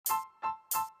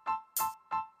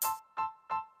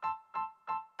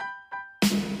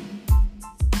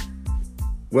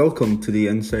Welcome to the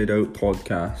Inside Out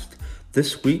podcast.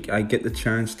 This week I get the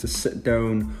chance to sit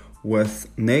down with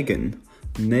Meghan.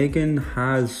 Meghan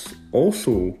has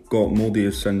also got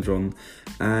Moebius Syndrome,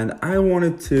 and I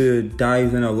wanted to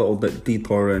dive in a little bit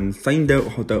deeper and find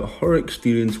out about her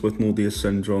experience with Moebius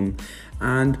Syndrome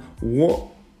and what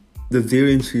the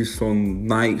variances from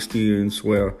my experience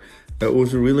were. It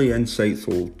was a really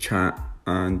insightful chat,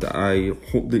 and I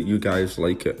hope that you guys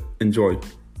like it. Enjoy.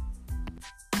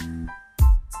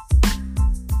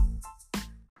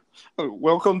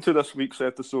 Welcome to this week's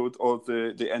episode of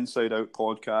the Inside Out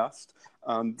podcast.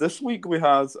 This week we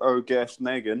have our guest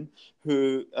Meghan,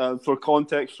 who, for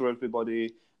context for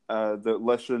everybody that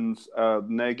listens,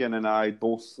 Meghan and I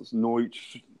both know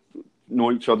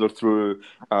each other through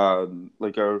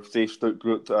like our Facebook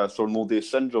group for Moebius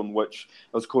Syndrome, which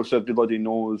of course everybody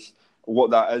knows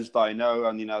what that is by now.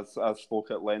 I mean, I've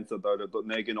spoke at length about it, but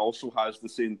Meghan also has the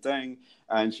same thing,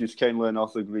 and she's kindly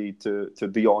enough agreed to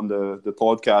be on the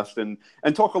podcast and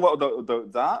talk a little bit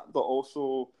about that, but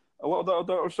also a little bit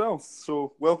about herself.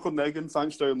 So welcome, Meghan.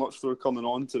 Thanks very much for coming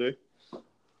on today.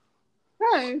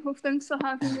 Hi, well, thanks for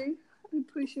having me. I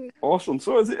appreciate it. Awesome.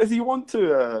 So if you want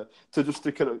to just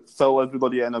to kind of fill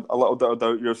everybody in a little bit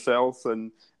about yourself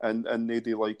and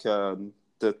maybe like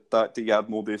that you had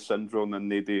Moebius Syndrome, and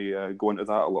maybe go into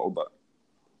that a little bit.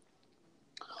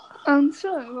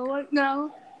 Sure. Well, right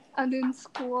now I'm in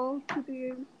school to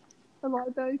be a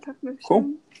library technician.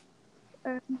 Cool.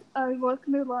 And I work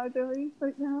in the library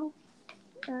right now.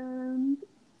 And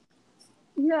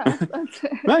yeah, that's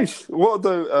it. Nice. What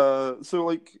about so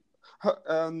like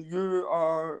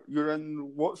you're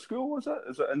in what school was it?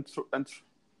 Is it in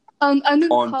I'm in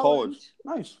college?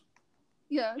 Nice.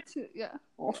 Yeah, yeah.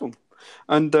 Awesome.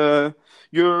 And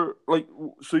you're like,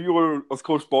 so you were of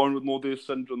course born with Moebius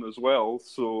Syndrome as well.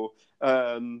 So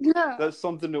Yeah. that's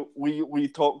something that we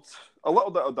talked a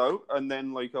little bit about, and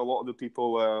then like a lot of the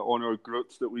people on our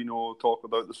groups that we know talk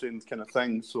about the same kind of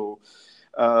thing. So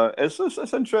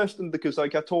it's interesting because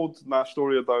like I told my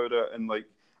story about it, and like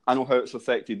I know how it's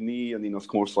affected me. I mean, of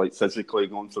course, like physically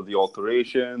going through the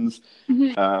operations,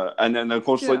 and then of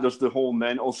course, like there's the whole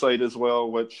mental side as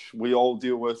well, which we all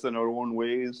deal with in our own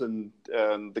ways, and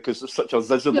because it's such a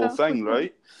visible thing,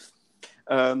 right?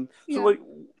 So like,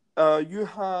 you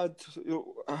had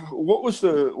what was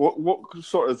what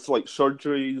sort of like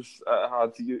surgeries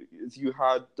had you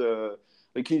had?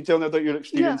 Like, can you tell me about your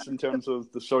experience in terms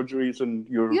of the surgeries and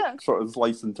your sort of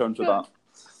life in terms of that?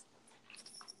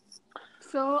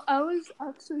 So I was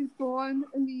actually born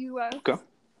in the U.S.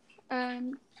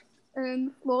 and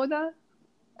in Florida,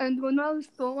 and when I was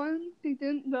born, they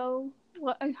didn't know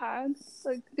what I had.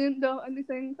 Like, they didn't know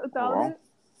anything about it.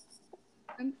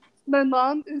 And my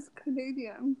mom is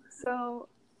Canadian, so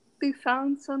they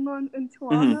found someone in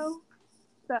Toronto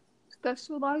that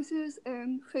specializes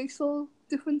in facial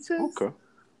differences.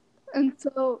 And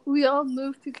so we all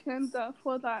moved to Canada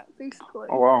for that, basically.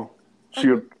 Oh, wow.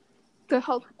 So the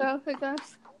healthcare, I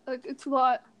guess, like it's a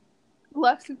lot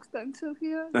less expensive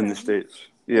here in the States.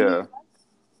 Yeah.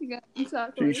 Yeah,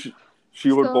 exactly. So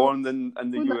you were born in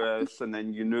the US, and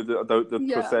then you knew about the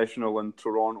professional in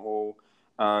Toronto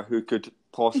who could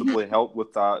possibly help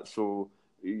with that. So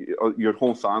your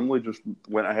whole family just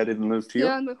went ahead and moved here?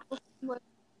 Yeah, the whole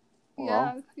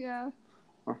family. Yeah.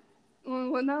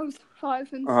 When I was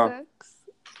 5 and 6,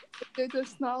 they did a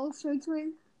smile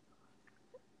surgery.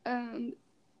 And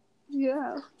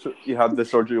yeah. So you had the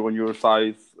surgery when you were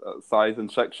 5 and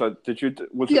 6.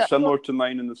 Was it similar to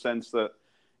mine in the sense that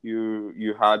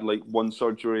you had like one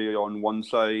surgery on one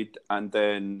side, and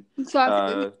then there's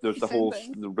the whole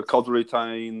the recovery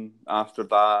time after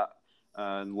that,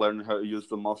 and learning how to use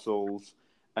the muscles,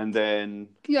 and then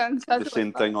the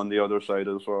same thing on the other side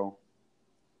as well.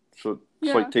 So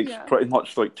it takes pretty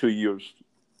much like 2 years,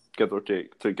 give or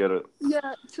take, to get it.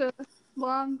 Yeah, it's a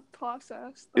long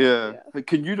process.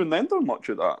 Can you remember much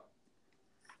of that?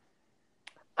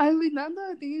 I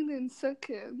remember being in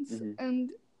seconds,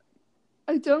 and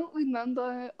I don't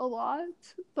remember a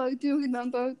lot, but I do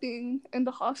remember being in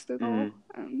the hospital,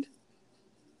 and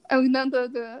I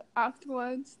remember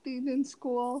afterwards being in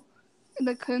school, and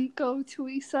I couldn't go to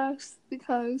recess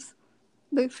because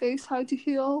my face had to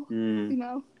heal, you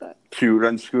know. But so you were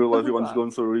in school, everyone's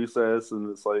going through recess, and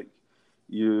it's like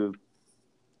you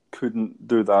couldn't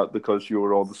do that because you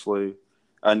were obviously...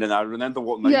 And then I remember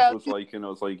what mine was like, and it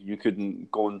was like you couldn't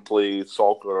go and play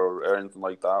soccer or anything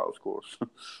like that, of course.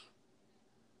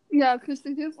 Yeah, because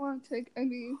they didn't want to take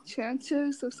any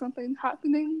chances of something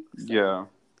happening. So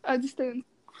I just didn't.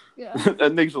 Yeah.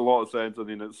 It makes a lot of sense. I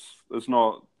mean, it's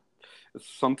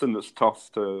something that's tough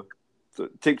to So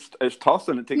it's tough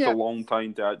and it takes a Yeah. long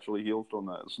time to actually heal from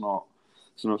it. It's not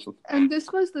something. And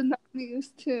this was the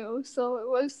 90s too, so it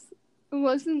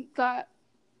wasn't that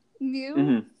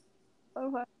new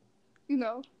of a,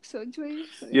 surgery.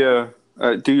 So, Yeah.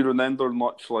 Do you remember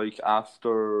much like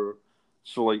after?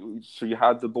 So you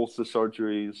had both the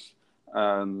surgeries,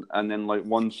 and then like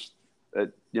once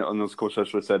it, and of course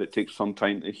as I said, it takes some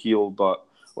time to heal. But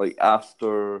like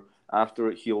after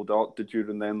it healed up, did you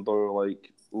remember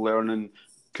like learning?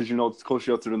 Because of course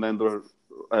you have to remember.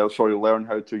 Learn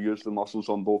how to use the muscles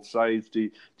on both sides. Do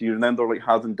you remember like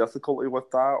having difficulty with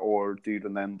that, or do you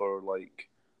remember like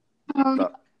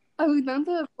that? I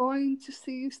remember going to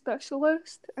see a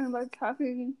specialist and like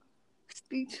having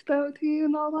speech therapy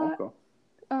and all that.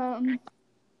 Okay.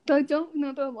 But I don't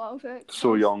remember a lot of it.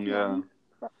 So young, yeah.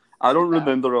 But, I don't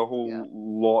remember a whole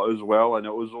lot as well, and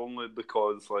it was only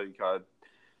because like I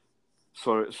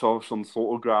saw some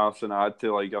photographs and I had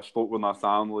to I spoke with my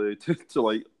family to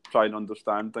like try and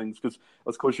understand things because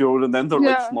of course you'll remember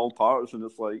like small parts and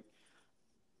it's like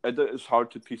it's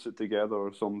hard to piece it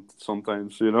together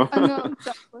sometimes. I know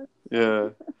exactly. Yeah.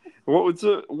 What was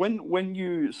it when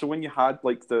you had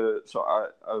like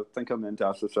I think I meant to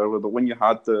ask this earlier, but when you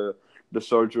had the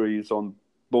surgeries on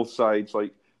both sides,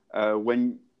 like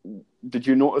when did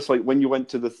you notice like when you went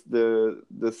to this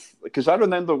because I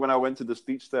remember when I went to the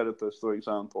speech therapist, for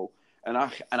example, and I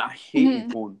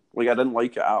hated going, like I didn't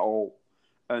like it at all,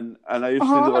 and I used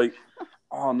to be like,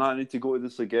 oh no, I need to go to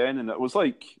this again, and it was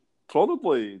like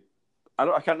probably.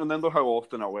 I can't remember how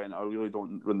often I went. I really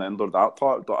don't remember that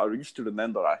part, but I used to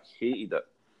remember I hated it.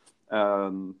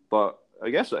 But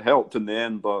I guess it helped in the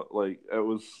end. But like I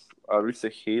used to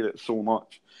hate it so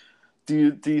much.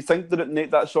 Do you think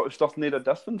that that sort of stuff made a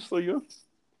difference for you?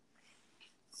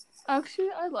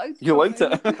 Actually, I liked. You liked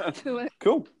it. To it.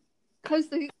 Cool. Because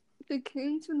they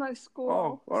came to my school.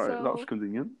 Oh, all right, so, that's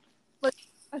convenient. Like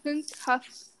I think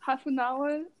half an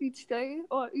hour each day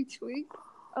or each week,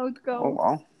 I would go. Oh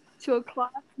wow. To a class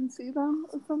and see them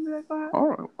or something like that. All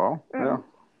right, well, yeah.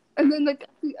 And then like at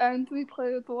the end we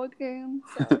play a board game.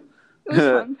 So it was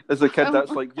fun. As a kid, that's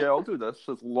like, yeah, I'll do this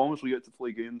as long as we get to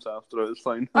play games after it. It's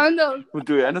fine. I know. We'll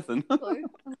do anything.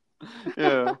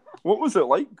 Yeah. What was it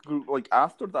like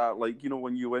after that? Like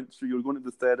when you went through, you were going to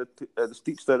the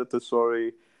speech therapist.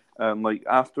 Sorry. Like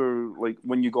after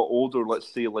when you got older,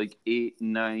 let's say like 8,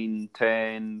 9,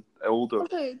 10, older.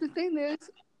 Okay. The thing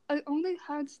is, I only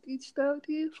had speech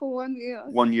therapy for 1 year.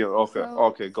 1 year, okay,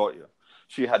 okay, got you.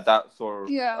 So you had that for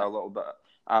a little bit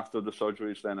after the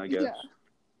surgeries, then I guess. Yeah.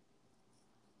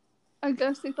 I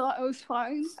guess they thought I was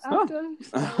fine after.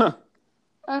 So,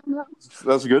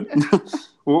 that's good.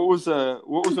 What was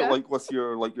it like with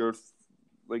your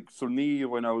for me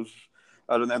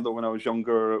I remember when I was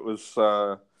younger, it was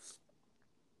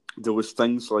there was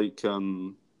things like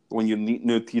when you meet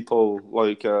new people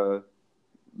like.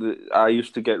 I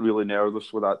used to get really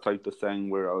nervous with that type of thing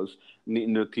where I was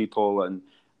meeting new people and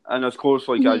of course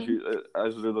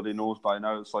as everybody knows by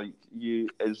now it's like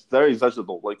it's very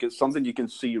visible, like it's something you can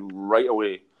see right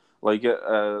away, like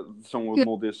someone with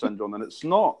Moebius syndrome, and it's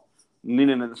not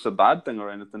meaning it's a bad thing or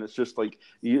anything, it's just like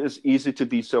it's easy to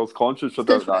be self-conscious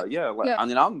about that. I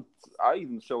mean I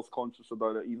even self-conscious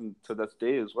about it even to this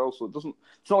day as well, so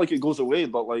it's not like it goes away,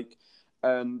 but like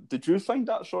did you find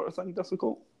that sort of thing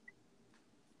difficult?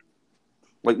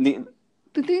 Like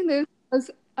the thing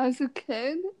is, as a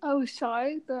kid, I was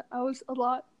shy, but I was a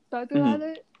lot better at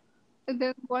it. And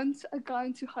then once I got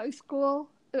into high school,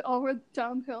 it all went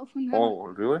downhill from there. Oh,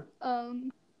 really?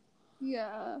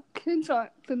 Yeah, kids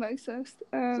aren't the nicest.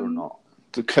 They're not.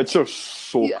 The kids are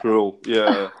so cruel.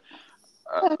 Yeah.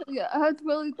 I had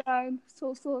really bad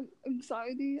social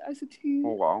anxiety as a teen.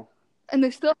 Oh wow. And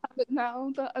I still have it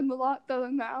now. But I'm a lot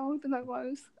better now than I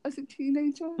was as a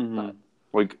teenager.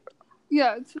 But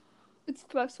yeah, it's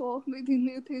stressful meeting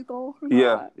new people.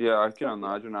 Yeah, I can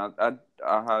imagine. I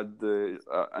had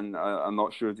and I'm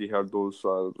not sure if you heard those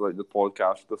like the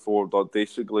podcast before, but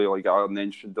basically like I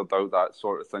mentioned about that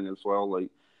sort of thing as well. Like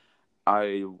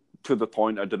I to the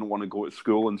point I didn't want to go to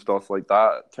school and stuff like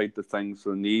that type of thing.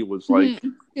 For me was like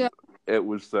it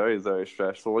was very, very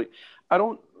stressful. Like I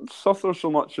don't suffer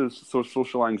so much as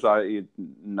social anxiety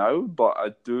now, but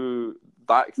I do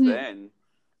back then.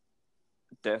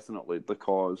 Definitely,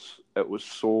 because it was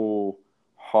so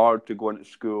hard to go into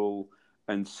school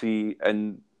and see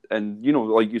and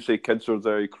like you say, kids are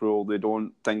very cruel. They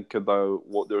don't think about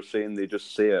what they're saying; they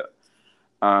just say it,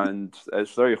 and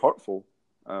it's very hurtful.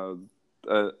 And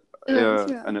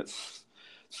it's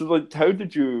so like, how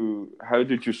did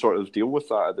you sort of deal with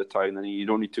that at the time? And you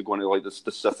don't need to go into like the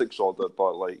specifics of it,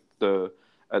 but like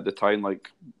at the time, like,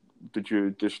 did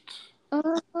you just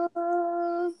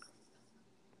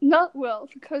Not well,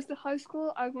 because the high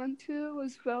school I went to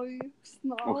was very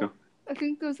small. Okay. I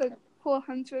think there was like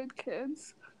 400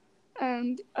 kids,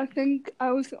 and I think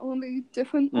I was the only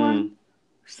different one,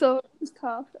 so it was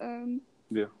tough. And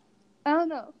yeah, I don't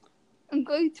know. In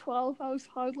grade 12, I was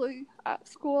hardly at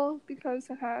school because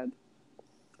I had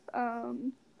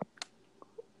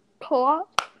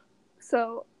co-op,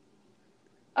 so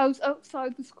I was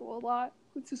outside the school a lot,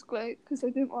 which is great because I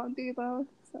didn't want to be there.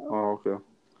 So oh, okay.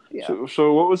 yeah.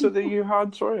 So what was it that you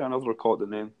had? Sorry, I never caught the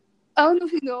name. I don't know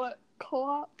if you know it.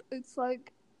 Co-op. It's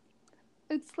like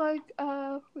what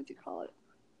do you call it?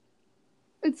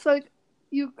 It's like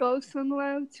you go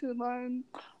somewhere to learn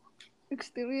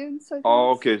experience, I guess. Oh,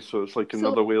 okay. So it's like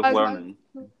another way of I learning,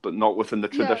 but not within the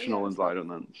traditional yeah,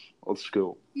 environments of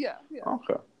school. Yeah.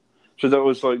 Okay. So that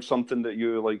was like something that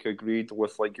you like agreed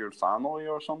with like your family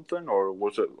or something, or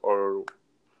was it or?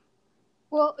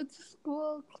 Well, it's a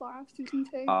school class you can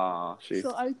take. See.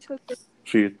 So I took it.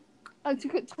 So you I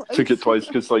took it twice. took it twice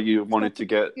because like you wanted to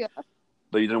get. Yeah.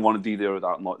 Like you didn't want to be there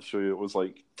that much, so it was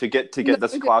like to get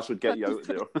this class would get you out of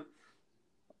there.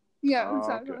 Yeah,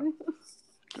 exactly.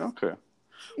 Okay.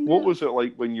 What was it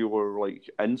like when you were like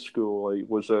in school? Like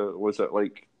was it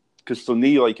like because for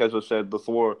me, like as I said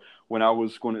before, when I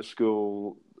was going to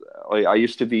school, like I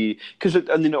used to be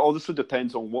it also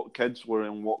depends on what kids were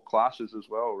in what classes as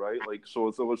well, right? Like so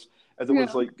if there was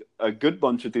like a good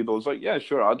bunch of people, I was like, yeah,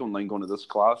 sure, I don't mind going to this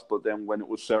class. But then when it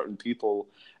was certain people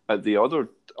at the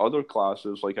other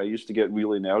classes, like I used to get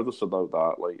really nervous about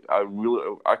that. Like I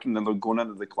can remember going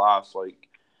into the class like,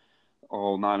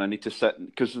 oh man, I need to sit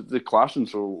because the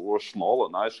classrooms were small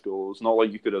at my school. It's not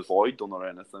like you could avoid them or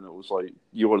anything. It was like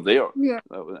you were there,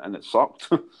 and it sucked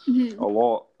a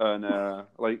lot. And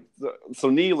so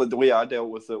me, like the way I dealt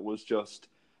with it was just,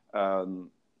 well,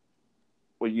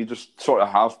 you just sort of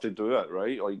have to do it,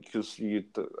 right? Like because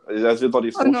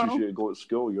everybody forces you to go to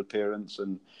school, your parents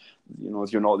and.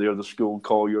 If you're not there, the school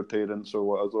call your parents or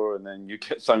whatever, and then you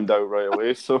get found out right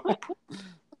away. So,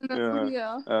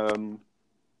 Yeah.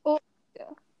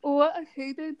 What I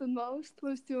hated the most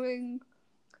was doing,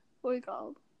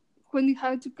 when you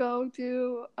had to go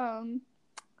do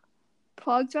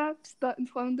projects that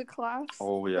informed the class.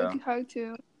 Oh yeah. Like you had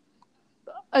to.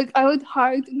 Like I would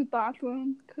hide in the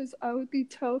bathroom because I would be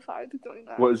terrified of doing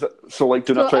that. What is it? So like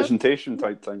doing a presentation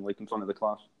type thing, like in front of the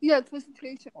class? Yeah,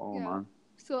 presentation. Oh man.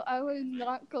 So I would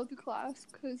not go to class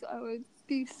because I would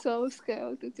be so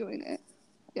scared of doing it.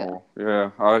 Yeah. Oh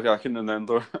yeah, I can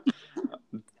remember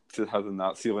to having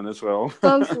that feeling as well.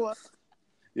 That was what.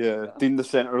 Yeah, being the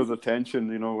center of attention,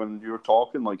 when you're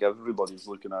talking, like everybody's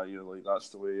looking at you, like that's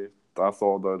the way I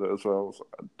thought about it as well. So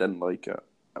I didn't like it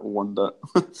one bit.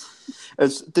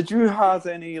 Did you have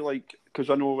any because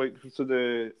I know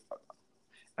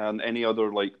any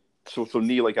other so for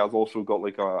me I've also got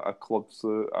a club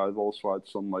foot. I've also had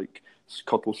some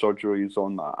couple surgeries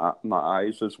on my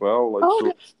eyes as well.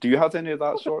 So do you have any of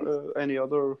that sort of any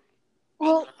other?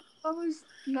 Well, I was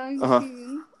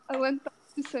 19. I went back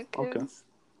to sick kids. Okay.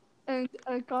 And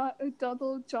I got a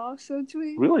double jaw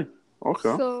surgery. Really?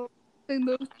 Okay. So they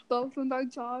moved both of my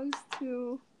jaws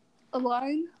to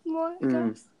align more, I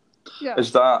guess. Yeah.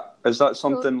 Is that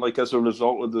something as a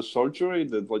result of the surgery,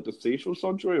 the facial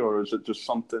surgery, or is it just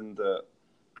something that?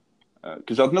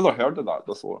 Because I've never heard of that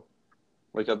before.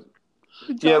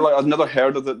 I've never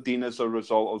heard of it being as a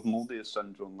result of Moebius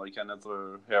Syndrome. I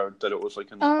never heard that it was a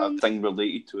thing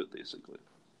related to it, basically.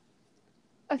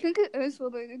 I think it is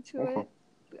related to it.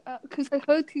 Because I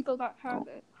heard people that had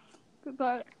it,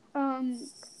 but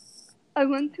I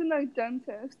went to my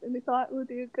dentist and they thought it would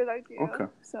be a good idea. Okay.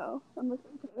 So I'm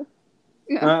looking for it.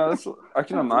 Yeah. I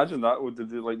can imagine that. Would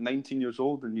be 19 years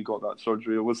old and you got that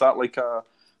surgery? Was that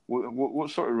what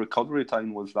sort of recovery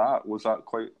time was that? Was that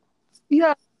quite?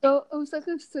 Yeah, so it was a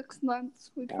 6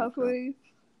 months recovery,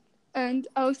 and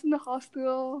I was in the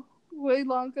hospital way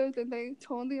longer than they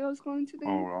told me I was going to be.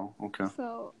 Oh wow. Okay.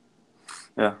 So.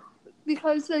 Yeah.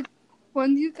 Because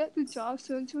when you get the jaw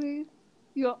surgery,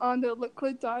 you're on the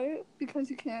liquid diet because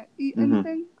you can't eat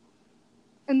anything,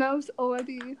 and I was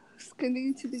already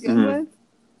skinny to begin with.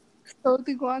 So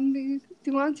they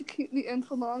wanted to keep me in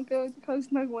for longer because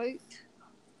of my weight,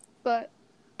 but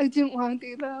I didn't want to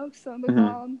be there, so my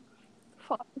mom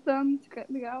fought with them to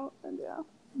get me out, and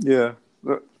yeah.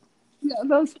 Yeah,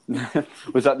 that was.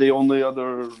 Was that the only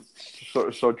other sort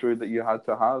of surgery that you had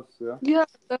to have? Yeah. Yeah,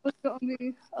 that was the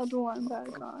only other one that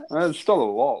I got. It's still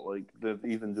a lot.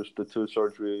 Even just the 2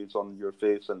 surgeries on your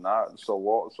face and that, it's still a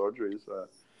lot of surgeries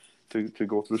to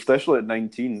go through, especially at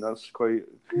 19. That's quite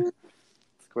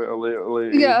a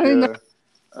late age. Yeah, I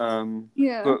know.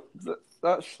 Yeah.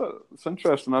 it's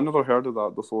interesting. I never heard of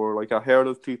that before. Like I heard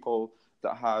of people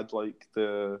that had like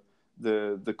the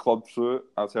club foot.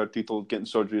 I've heard people getting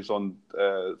surgeries on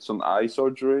some eye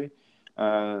surgery.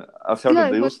 I've heard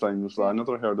of those things. I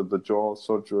never heard of the jaw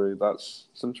surgery. It's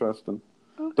interesting.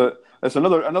 Okay. But it's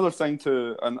another thing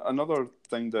another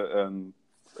thing that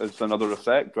is another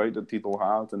effect, right, that people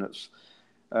have, and it's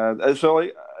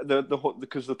like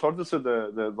because the purpose of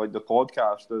the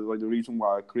podcast, the reason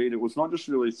why I created it was not just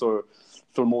really for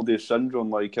Moebius Syndrome,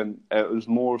 like, and it was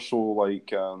more so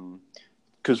like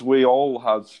because we all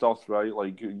have stuff, right?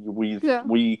 Like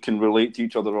we can relate to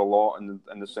each other a lot in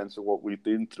the sense of what we've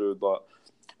been through, but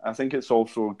I think it's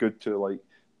also good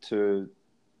to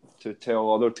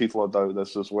tell other people about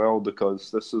this as well, because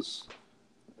this is,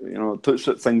 it puts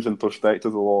things in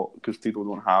perspective a lot, because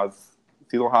people have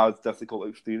difficult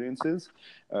experiences.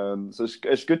 So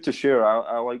it's good to share.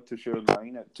 I like to share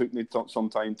mine. It took me some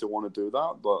time to want to do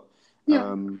that, but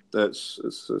it's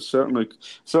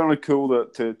certainly cool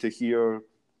to hear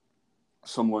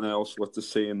someone else with the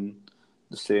same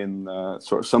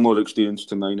sort of similar experience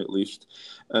to mine, at least.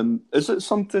 And is it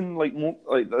something like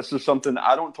this is something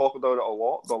I don't talk about it a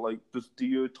lot, but like do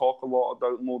you talk a lot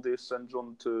about Moebius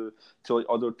syndrome to like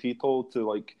other people to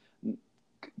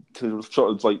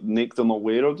sort of like make them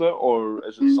aware of it, or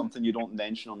is it something you don't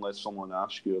mention unless someone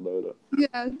asks you about it?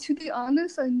 Yeah, to be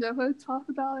honest, I never talk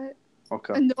about it.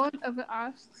 Okay. And no one ever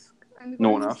asks. No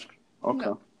one asks?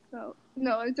 Okay.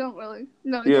 No, I don't really.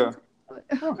 No, I yeah. don't.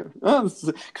 Okay.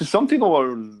 Because some people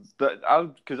are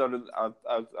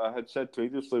I had said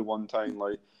previously one time,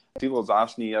 like, people have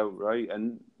asked me out, right,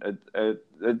 and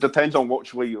it depends on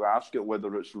which way you ask it,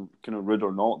 whether it's kind of rude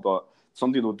or not, but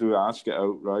some people do ask it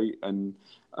out, right, and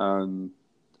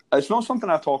it's not something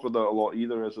I talk about a lot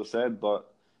either, as I said,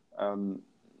 but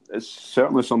it's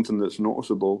certainly something that's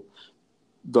noticeable.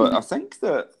 But I think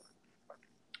that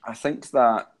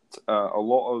a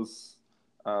lot of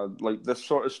like this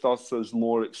sort of stuff is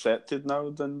more accepted now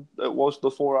than it was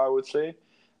before, I would say.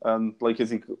 Like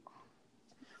if you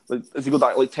go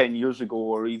back like 10 years ago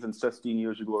or even 15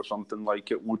 years ago or something, like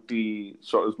it would be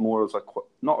sort of more as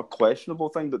not a questionable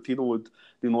thing, but people would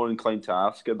be more inclined to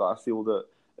ask it. But I feel that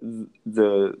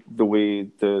the way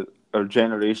our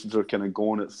generations are kind of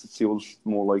going, it feels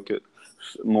more like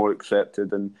it's more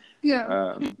accepted. And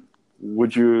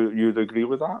would you'd agree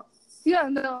with that? Yeah,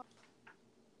 no.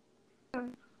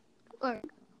 Like,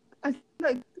 I think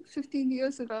like 15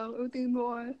 years ago,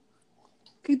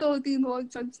 people would be more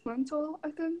judgmental,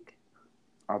 I think.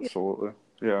 Absolutely.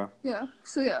 Yeah. Yeah.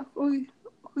 So yeah, we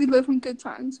live in good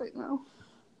times right now.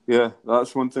 Yeah,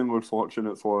 that's one thing we're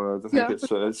fortunate for. I think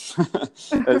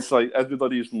it's like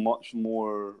everybody's much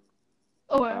more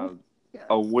aware,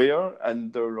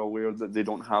 and they're aware that they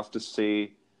don't have to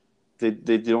say they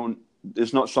don't.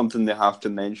 It's not something they have to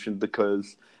mention,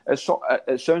 because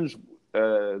it sounds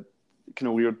kind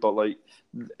of weird, but like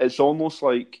it's almost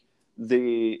like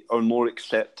they are more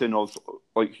accepting of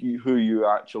like who you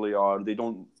actually are. They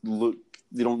don't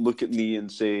look at me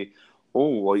and say, "Oh,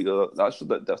 like that's a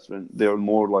bit different." They're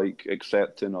more like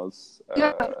accepting us,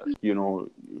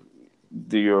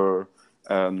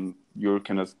 your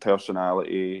kind of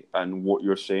personality and what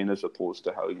you're saying, as opposed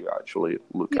to how you actually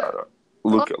look at it.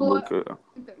 Look at it.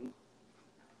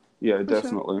 Yeah,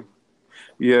 definitely. Sure.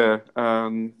 Yeah.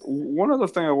 One other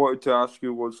thing I wanted to ask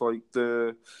you was like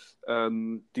do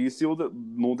you feel that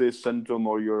Moebius syndrome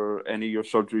or any of your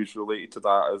surgeries related to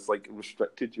that has like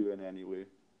restricted you in any way?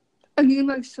 I mean,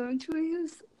 like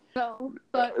surgeries? No,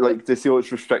 but like do you feel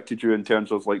it's restricted you in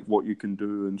terms of like what you can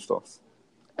do and stuff?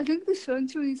 I think the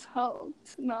surgeries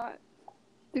helped, not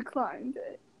declined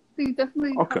it. They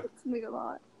definitely helped me a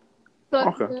lot.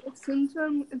 But the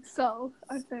syndrome itself,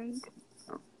 I think,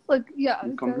 like, yeah,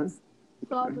 it does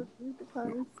bother me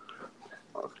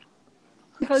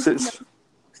because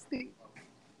like,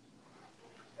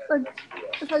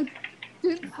 if I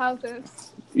didn't have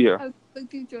this, I would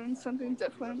be doing something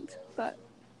different. But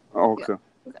okay.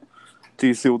 Do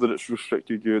you feel that it's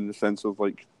restricted you in the sense of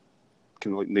like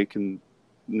kind of like making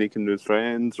new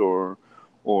friends or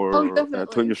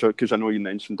putting yourself, because I know you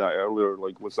mentioned that earlier,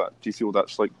 like do you feel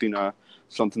that's like been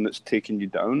something that's taken you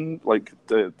down, like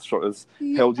that sort of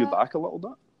held you back a little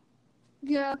bit?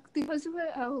 Yeah, because of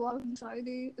it, I have a lot of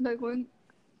anxiety, and I wouldn't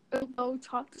go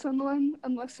talk to someone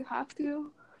unless you have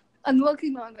to. I'm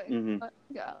working on it, but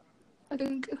yeah, I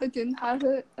think if I didn't have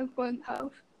it, I wouldn't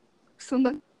have so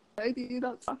much anxiety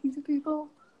about talking to people,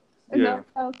 and I'd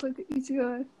have like an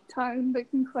easier time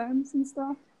making friends and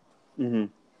stuff. Do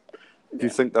you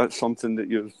think that's something that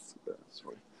you've...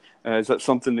 is that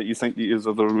something that you think that you've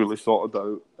ever really thought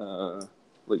about?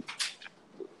 Like,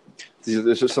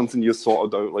 Is it something you thought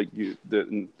about, like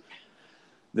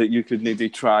that you could maybe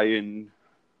try and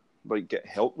like get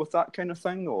help with that kind of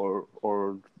thing, or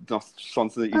not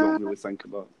something that you don't really think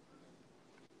about?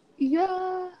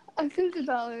 Yeah, I think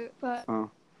about it, but I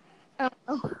don't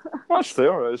know. Well,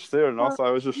 it's fair enough.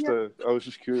 I was Yeah.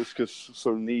 just curious because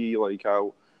for me, like I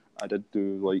did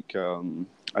do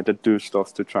I did do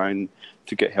stuff to try and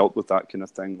to get help with that kind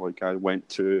of thing. Like I went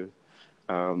to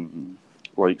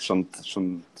like some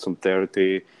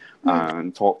therapy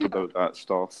and talked about that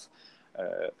stuff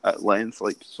at length,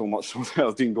 like so much so that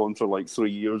I've been going for like 3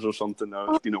 years or something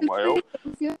now. It's been a while.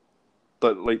 Yeah.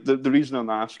 But like the reason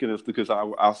I'm asking is because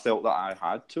I felt that I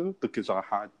had to, because I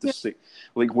had to say,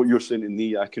 like what you're saying to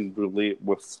me, I can relate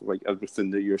with like everything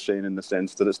that you're saying in the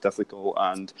sense that it's difficult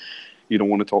and you don't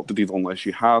want to talk to people unless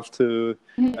you have to,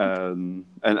 and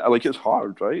like it's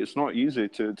hard, right? It's not easy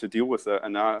to deal with it,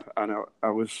 and I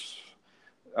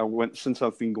went since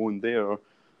I've been going there,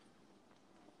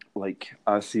 like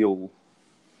I feel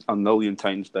a million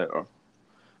times better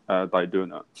by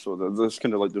doing it. So that's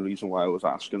kind of like the reason why I was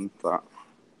asking that.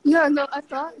 Yeah, no, I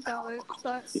thought about it,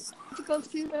 but to go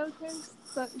see therapists,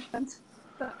 but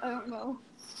I don't know.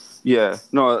 Yeah,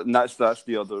 no, and that's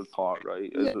the other part,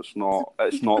 right? Is Yeah.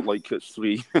 it's not like it's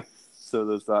free, so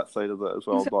there's that side of it as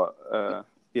well. But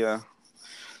yeah,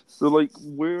 so like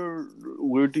where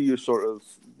do you sort of?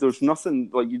 There's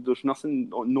nothing like there's nothing,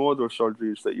 no other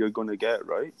surgeries that you're going to get,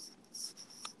 right?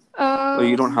 Like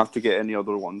you don't have to get any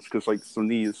other ones because like for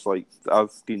me it's like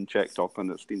I've been checked up and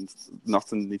it's been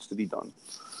nothing needs to be done.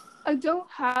 I don't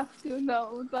have to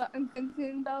know, but I'm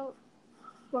thinking about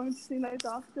going to see my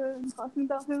doctor and talking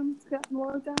about him to get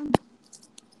more done.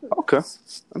 Okay,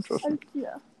 interesting.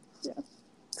 Yeah.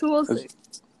 So we'll see.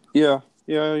 Yeah,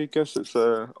 I guess it's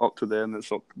up to them.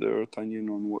 It's up to their opinion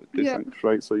on what they think's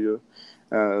right. So you,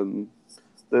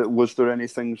 was there any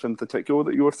things in particular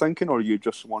that you were thinking, or you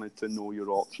just wanted to know your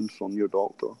options from your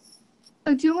doctor?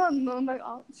 I do want to know my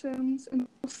options, and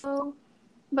also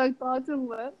my bottom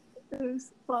lip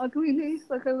is bothering me.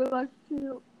 Like I would like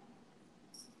to,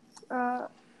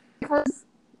 because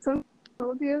some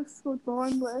Moebius were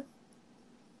born with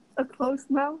a closed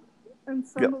mouth, and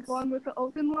some were born with an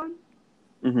open one.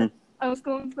 Mm-hmm. I was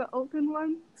going for the open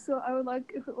one, so I would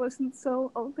like if it wasn't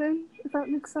so open, if that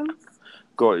makes sense.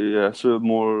 Got you, yeah. So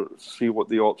more see what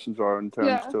the options are in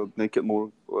terms to make it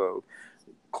more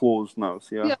closed mouth,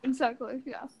 yeah? Yeah, exactly,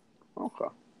 yeah. Okay.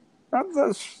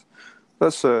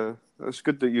 That's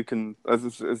good that you can, as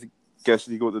I guess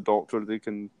if you go to the doctor, they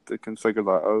can figure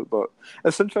that out. But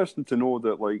it's interesting to know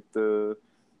that like the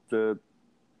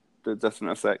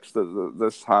different effects that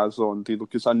this has on people,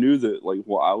 because I knew that like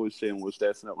what I was saying was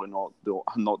definitely not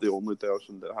the only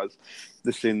person that has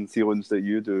the same feelings that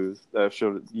you do.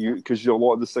 Sure, you because a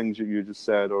lot of the things that you just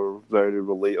said are very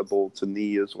relatable to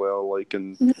me as well. Like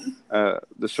in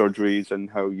the surgeries and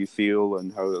how you feel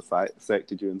and how it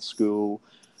affected you in school.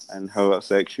 And how it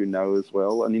affects you now as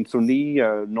well. I mean, for me,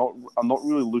 I'm not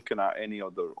really looking at any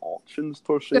other options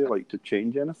per se, like to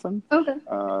change anything. Okay.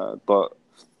 But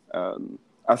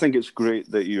I think it's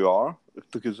great that you are,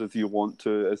 because if you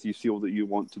feel that you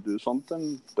want to do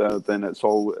something, then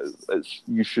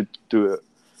you should do it.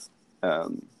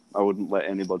 I wouldn't let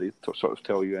anybody sort of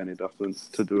tell you any different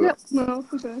to do it. Yeah, no,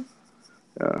 for sure.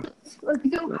 Yeah. Like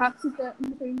you don't have to get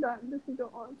anything done if you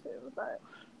don't want to, but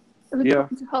if it's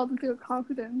going to help with your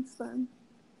confidence, then.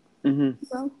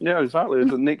 Yeah, exactly.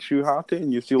 If it makes you happy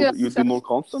and you feel that you'd be more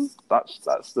confident,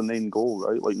 that's the main goal,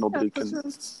 right? Like nobody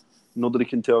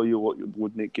can tell you what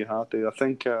would make you happy. I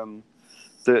think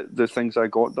the things I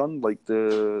got done, like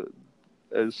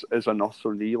is enough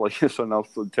for me. Like it's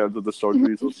enough in terms of the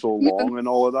surgeries are so long and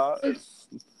all of that.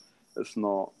 It's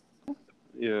not.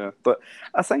 Yeah, but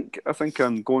I think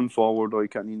going forward,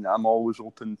 like I mean, I'm always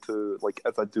open to like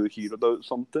if I do hear about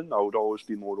something, I would always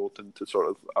be more open to sort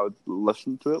of I would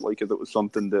listen to it. Like if it was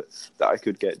something that I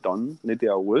could get done, maybe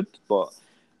I would. But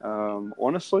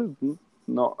honestly,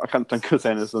 no, I can't think of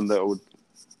anything that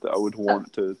I would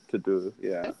want to do.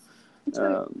 Yeah.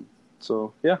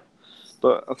 So yeah,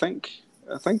 but I think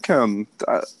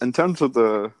in terms of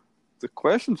the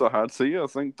questions I had for you, I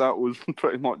think that was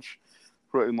pretty much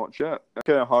it. It's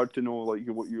kind of hard to know like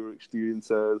what your experience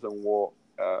is and what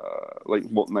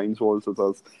mine was, if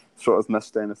I've sort of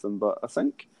missed anything. But I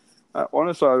think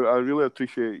honestly, I really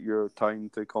appreciate your time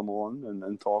to come on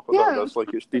and talk about this.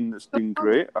 Like it's been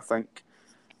great. I think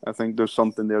there's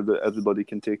something there that everybody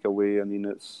can take away. I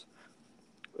mean,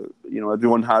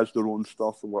 everyone has their own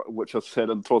stuff, which I've said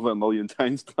probably a million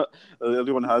times, but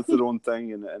everyone has their own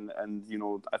thing, and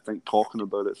I think talking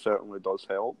about it certainly does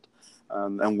help.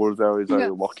 And we're very, very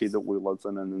lucky that we live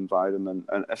in an environment,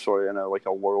 in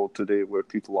a world today where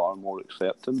people are more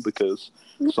accepting, because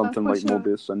something like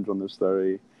Moebius Syndrome is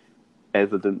very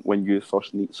evident when you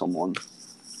first meet someone.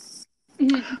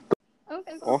 Mm-hmm.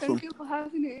 Okay, well, awesome. Thank you for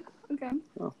having me. Okay.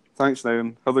 Oh, thanks,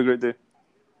 Megan. Have a great day.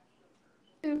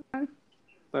 Bye.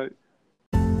 Bye.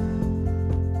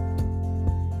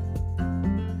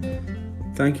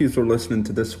 Thank you for listening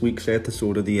to this week's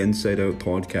episode of the Inside Out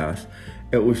podcast.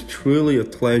 It was truly a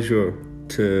pleasure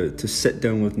to sit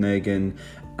down with Meghan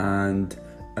and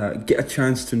get a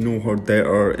chance to know her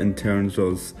better in terms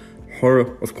of her,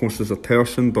 of course, as a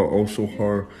person, but also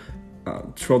her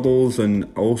troubles and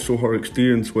also her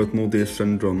experience with Moebius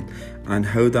Syndrome and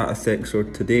how that affects her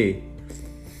today.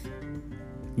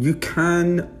 You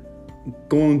can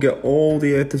go and get all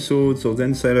the episodes of the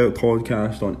Inside Out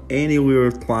podcast on any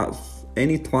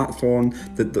platform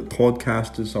that the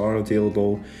podcasts are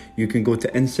available. You can go to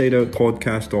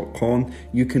insideoutpodcast.com.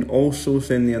 You can also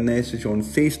send me a message on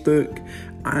Facebook,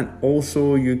 and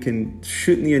also you can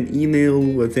shoot me an email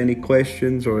with any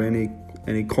questions or any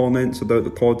comments about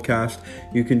the podcast.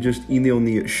 You can just email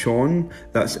me at Sean,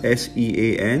 that's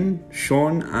SEAN,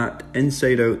 Sean at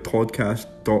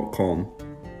insideoutpodcast.com.